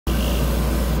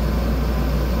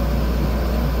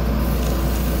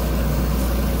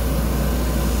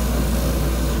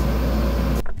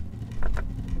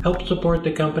help support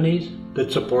the companies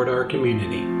that support our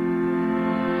community.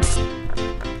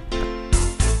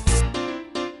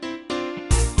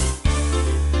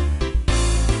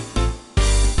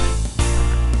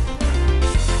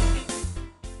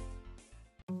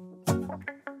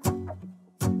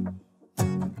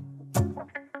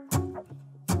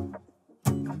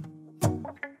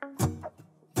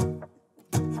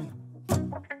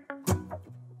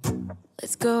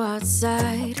 Let's go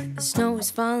outside, the snow is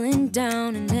falling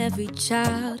down and every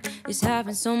child is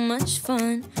having so much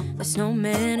fun. The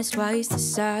snowman is twice the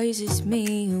size as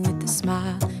me, with a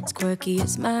smile as quirky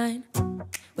as mine.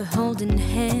 We're holding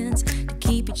hands to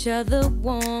keep each other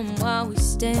warm while we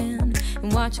stand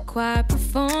and watch a choir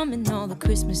performing all the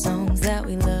Christmas songs that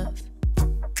we love.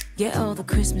 Yeah, all the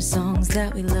Christmas songs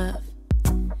that we love.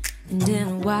 And in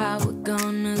a while we're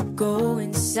gonna go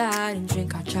inside and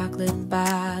drink our chocolate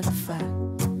by the fire.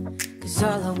 'Cause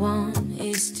all I want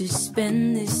is to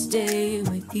spend this day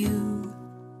with you.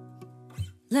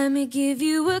 Let me give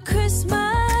you a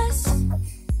Christmas,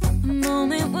 a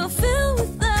moment we'll fill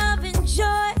with love and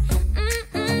joy.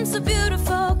 So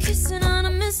beautiful, kissing on a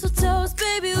mistletoe,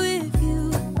 baby, with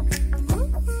you.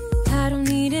 I don't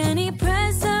need any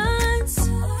presents,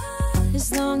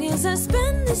 as long as I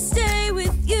spend this day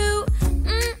with you.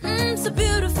 So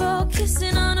beautiful,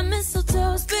 kissing on a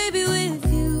mistletoe, baby, with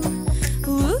you.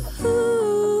 Ooh.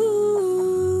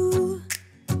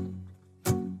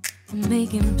 I'm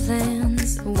making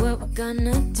plans for what we're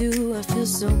gonna do. I feel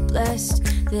so blessed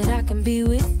that I can be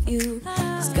with you.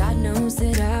 'Cause God knows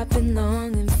that I've been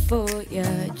longing for you.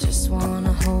 I just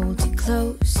wanna hold you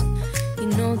close. You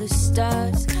know the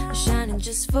stars are shining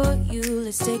just for you.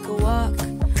 Let's take a walk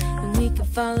and we can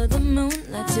follow the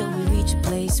moonlight till we reach a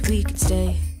place we can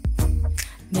stay.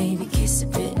 Maybe kiss a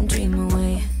bit and dream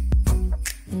away.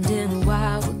 And in a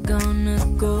while we're gonna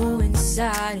go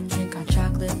inside and drink our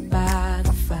chocolate by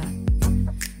the fire.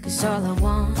 'Cause all I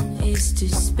want is to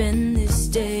spend this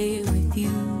day with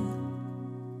you.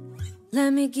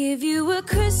 Let me give you a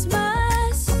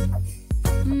Christmas,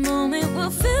 a moment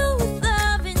we'll fill with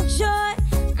love and joy.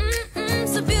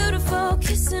 So beautiful,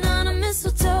 kissing on a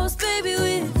mistletoe, baby,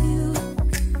 with you.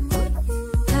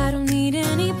 I don't need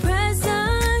any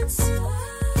presents,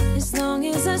 as long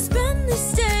as I spend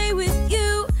this day with you.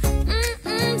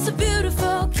 So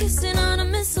beautiful, kissing on a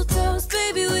mistletoe,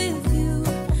 baby, with you.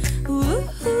 Ooh.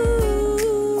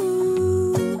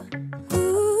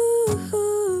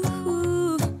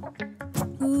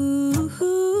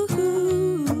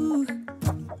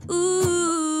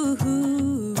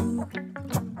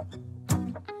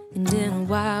 And in a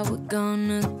while we're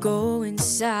gonna go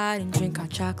inside and drink our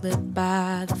chocolate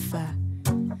by the fire.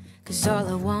 'Cause all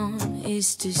I want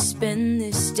is to spend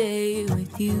this day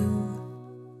with you.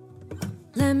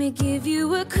 Let me give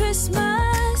you a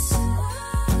Christmas,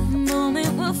 a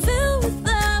moment we'll fill with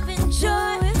love and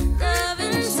joy. Love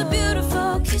and so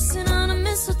beautiful, kissing on a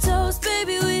mistletoe,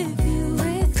 baby, with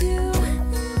you.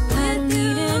 I don't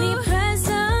need any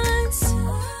presents,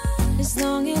 as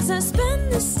long as I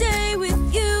spend this day with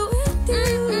you.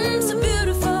 So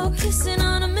beautiful, kissing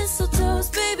on a mistletoe,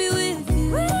 baby, with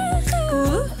you.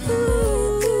 Ooh.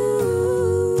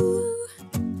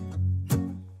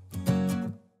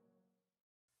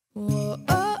 Whoa,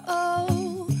 oh,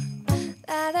 oh.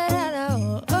 La, da, da, da,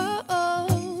 oh, oh,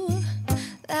 oh.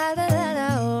 La, da, da, da,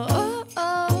 oh,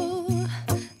 oh.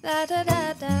 La, da,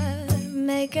 da, da.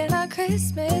 Making our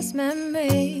Christmas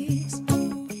memories.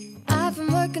 I've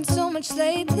been working so much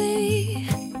lately,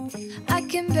 I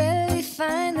can barely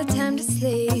find the time to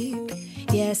sleep.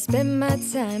 Yeah, I spend my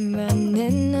time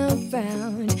running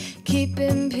around,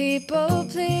 keeping people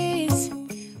pleased.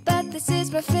 But this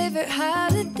is my favorite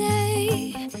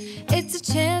holiday. It's a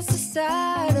chance to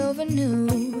start over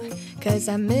new. 'Cause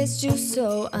I missed you,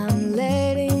 so I'm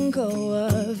letting go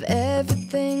of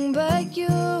everything but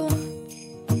you.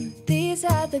 These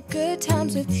are the good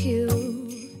times with you.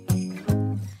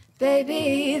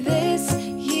 Baby, this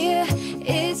year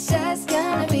it's just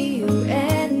gonna be you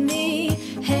and me.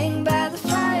 Hang by the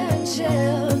fire and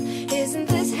chill. Isn't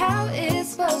this how it's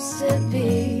supposed to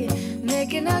be?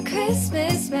 Making our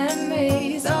Christmas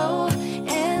memories. Oh,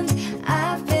 and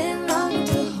I've been longing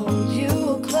to hold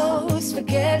you close.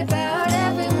 Forget about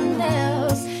everyone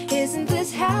else. Isn't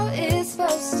this how it's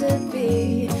supposed to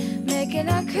be? Making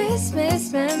our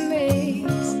Christmas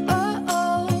memories. Oh,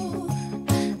 oh.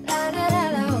 La, da, da,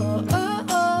 da, oh, oh,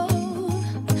 oh.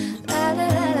 La, da,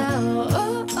 da, da,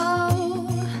 oh, oh.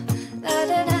 La,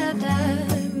 da, da, da.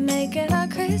 Making our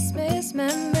Christmas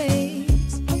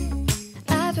memories.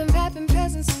 I've been wrapping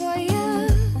presents for you.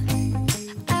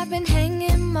 I've been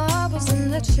hanging marbles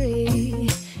in the tree.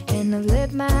 And I've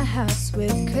lit my house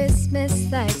with Christmas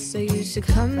like, so you should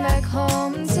come back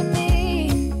home to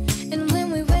me. And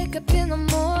when we wake up in the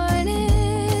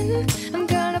morning, I'm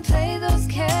gonna play those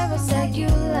carols that you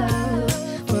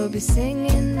love. We'll be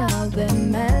singing all the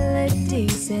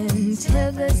melodies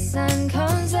until the sun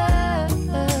comes up.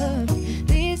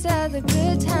 These are the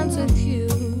good times with you.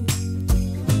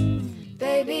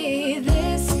 Baby,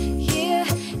 this year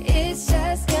it's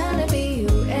just gonna be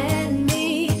you and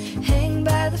me. Hang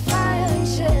by the fire and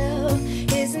chill.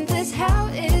 Isn't this how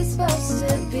it's supposed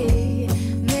to be?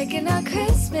 Making our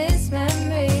Christmas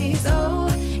memories. Oh,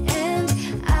 and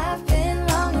I've been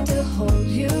longing to hold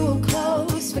you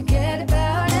close. Forget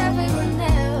about everyone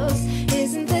else.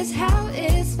 Isn't this how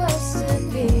it's supposed to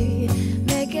be?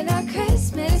 Making our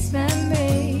Christmas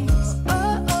memories.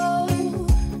 Oh, oh.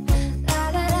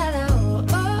 La, da, da, da,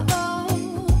 oh, oh,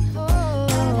 oh.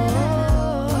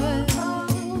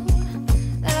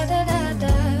 La, da, da,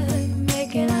 da.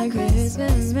 Making our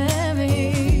Christmas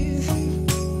memories.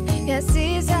 Yes,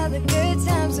 these are the good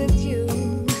times with you.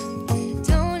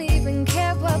 Don't even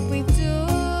care what we do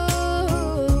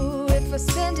if I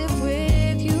spend it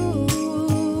with you.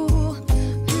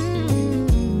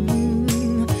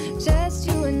 Just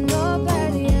you and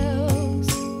nobody else.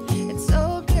 It's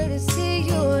so good to see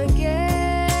you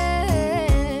again.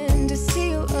 To see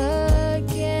you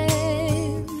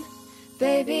again.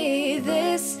 Baby,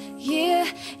 this year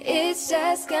it's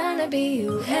just gonna be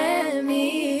you and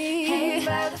me. Hang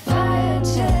by the fire,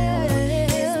 chill.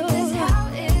 Isn't this how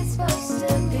it's supposed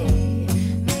to be?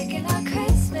 Making our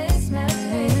Christmas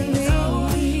memories. Oh,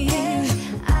 and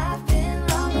I've been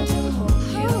longing to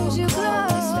hold you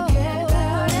close. Forget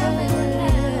about everyone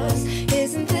else.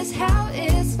 Isn't this how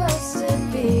it's supposed to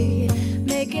be?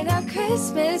 Making our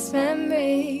Christmas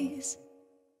memories.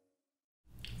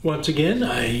 Once again,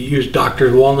 I use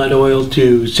doctored walnut oil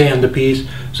to sand the piece,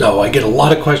 so I get a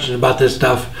lot of questions about this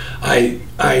stuff. I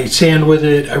sand with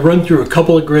it, I run through a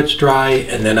couple of grits dry,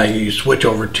 and then I switch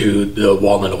over to the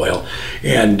walnut oil.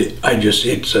 And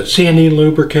it's a sanding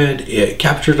lubricant, it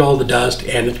captures all the dust,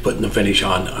 and it's putting the finish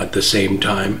on at the same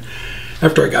time.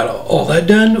 After I got all that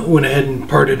done, went ahead and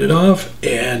parted it off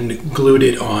and glued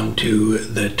it onto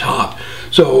the top.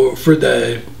 So for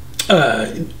the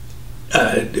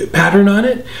pattern on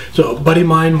it, so a buddy of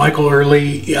mine, Michael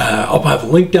Early, I'll have a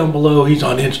link down below. He's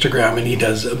on Instagram and he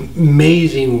does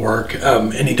amazing work,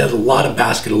 and he does a lot of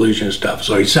basket illusion stuff.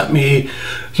 So he sent me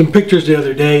some pictures the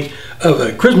other day of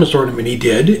a Christmas ornament he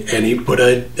did, and he put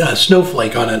a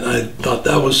snowflake on it, and I thought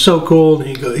that was so cool. And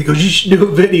he goes, you should do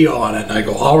a video on it. And I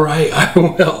go, all right, I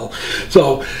will.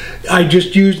 So I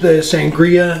just used the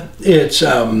sangria. It's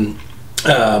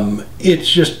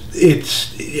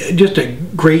just a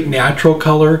great natural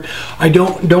color. I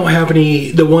don't have any.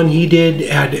 The one he did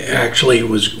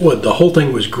the whole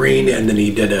thing was green, and then he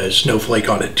did a snowflake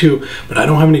on it too. But I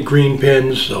don't have any green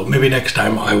pins, so maybe next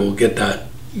time I will get that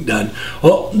done.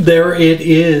 Well, there it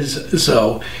is.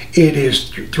 So it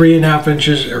is 3.5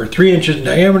 inches or 3 inches in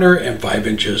diameter and 5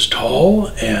 inches tall,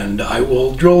 and I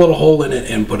will drill a little hole in it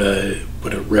and put a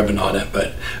ribbon on it.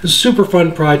 But it's a super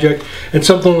fun project, and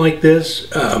something like this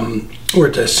where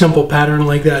it's a simple pattern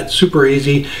like that, super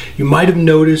easy. You might have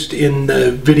noticed in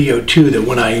the video too that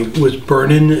when I was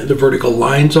burning the vertical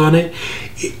lines on it,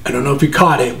 I don't know if you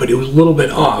caught it, but it was a little bit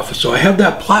off. So I have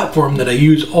that platform that I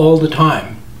use all the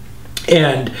time,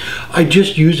 and I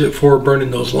just use it for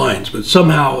burning those lines, but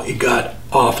somehow it got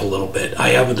off a little bit. I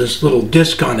have this little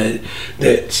disc on it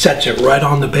that sets it right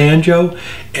on the banjo,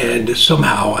 and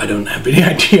somehow, I don't have any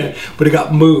idea, but it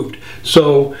got moved.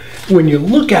 So when you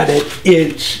look at it,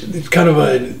 it's kind of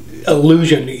an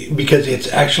illusion because it's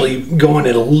actually going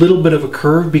at a little bit of a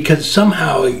curve because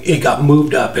somehow it got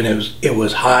moved up and it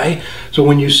was high. So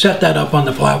when you set that up on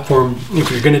the platform,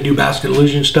 if you're going to do basket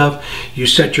illusion stuff, you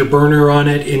set your burner on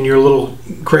it in your little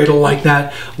cradle like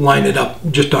that, line it up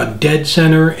just on dead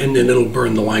center, and then it'll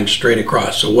burn the line straight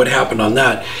across. So what happened on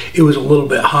that, it was a little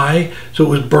bit high, so it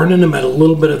was burning them at a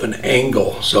little bit of an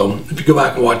angle. So if you go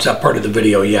back and watch that part of the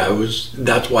video, yeah,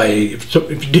 that's why, if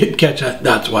you did catch that,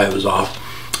 that's why it was off.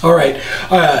 All right,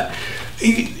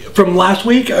 from last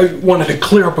week, I wanted to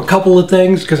clear up a couple of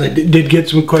things because I did get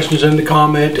some questions in the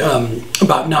comment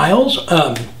about Niles.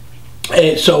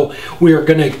 So we are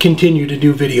going to continue to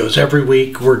do videos every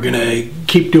week. We're going to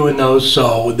keep doing those.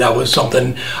 So that was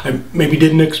something I maybe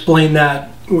didn't explain that.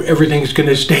 Everything's going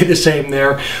to stay the same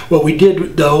there. What we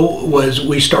did though was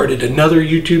we started another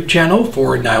YouTube channel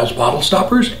for Niles bottle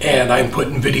stoppers, and I'm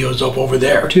putting videos up over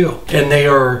there too. And they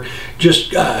are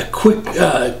just quick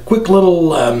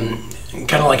little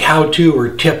kind of like how-to or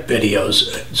tip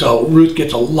videos. So Ruth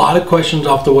gets a lot of questions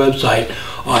off the website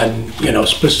on, you know,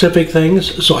 specific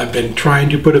things. So I've been trying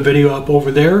to put a video up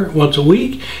over there once a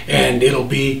week, and it'll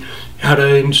be how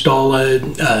to install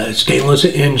a stainless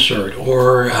insert,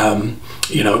 or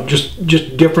you know, just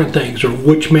different things, or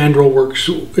which mandrel works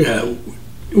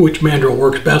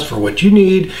best for what you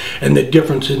need, and the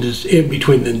differences in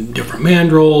between the different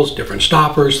mandrels, different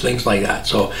stoppers, things like that.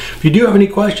 So if you do have any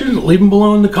questions, leave them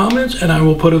below in the comments, and I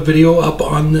will put a video up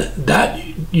on that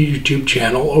YouTube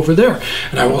channel over there.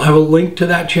 And I will have a link to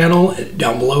that channel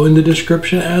down below in the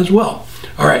description as well.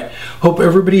 All right, hope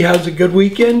everybody has a good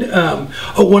weekend. Oh,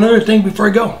 one other thing before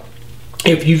I go.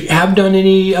 If you have done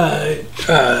any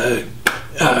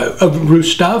of Ruth's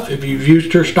stuff, if you've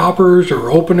used her stoppers or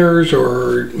openers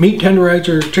or meat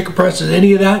tenderizers, chicken presses,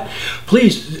 any of that,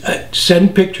 please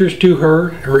send pictures to her.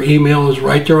 Her email is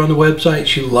right there on the website.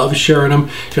 She loves sharing them.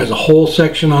 She has a whole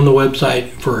section on the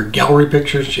website for gallery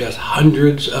pictures. She has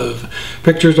hundreds of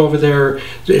pictures over there.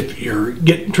 If you're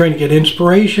trying to get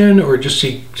inspiration or just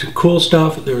see some cool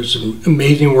stuff, there's some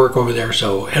amazing work over there.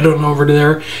 So head on over to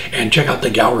there and check out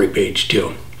the gallery page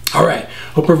too. All right,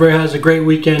 hope everybody has a great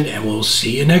weekend, and we'll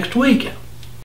see you next week.